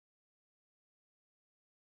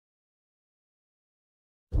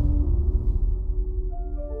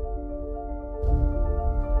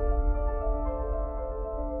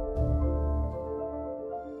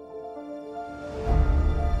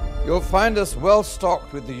You'll find us well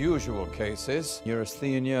stocked with the usual cases: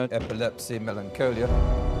 neurasthenia, epilepsy, melancholia.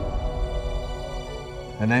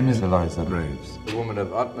 Her name is Eliza Graves. A woman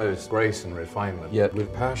of utmost grace and refinement, yet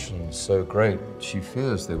with passion so great, she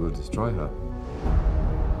fears they will destroy her.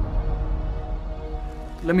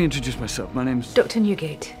 Let me introduce myself. My name's... Dr.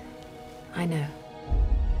 Newgate. I know.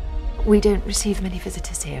 We don't receive many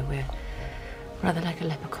visitors here. We're rather like a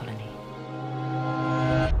leper colony.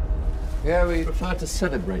 Yeah, we prefer to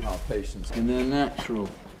celebrate our patients in their natural,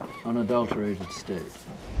 unadulterated state.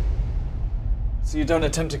 So you don't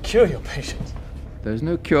attempt to cure your patients? There's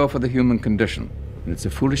no cure for the human condition, and it's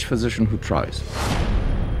a foolish physician who tries.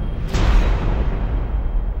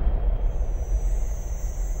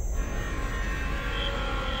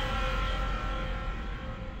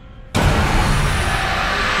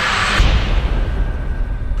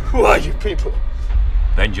 Who are you people?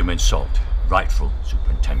 Benjamin Salt, rightful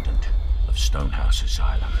superintendent of Stonehouse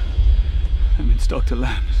Asylum. And it's Dr.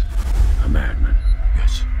 Lambs. A madman.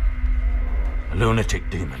 Yes. A lunatic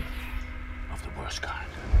demon of the worst kind.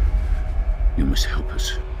 You must help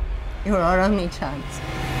us. You're our only chance.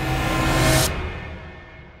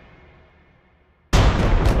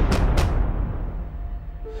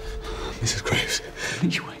 Mrs. Graves,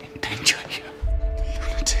 you are in danger here.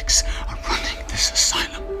 Lunatics are running this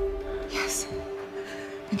asylum. Yes,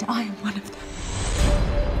 and I am one of them.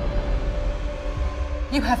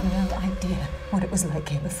 You have no idea what it was like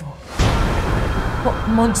here before. What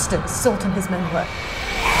monsters Salt and his men were.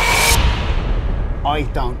 I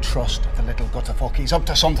don't trust the little gutter fuck. He's up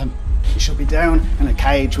to something. He should be down in a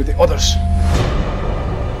cage with the others.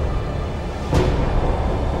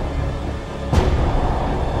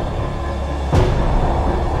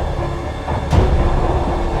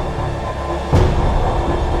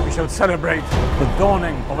 We shall celebrate the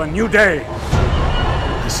dawning of a new day.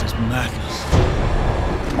 This is madness.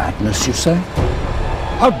 Madness, you say?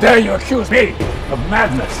 How dare you accuse me of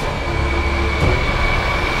madness?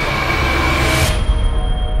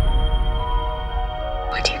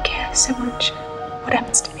 Why do you care so much? What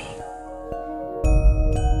happens to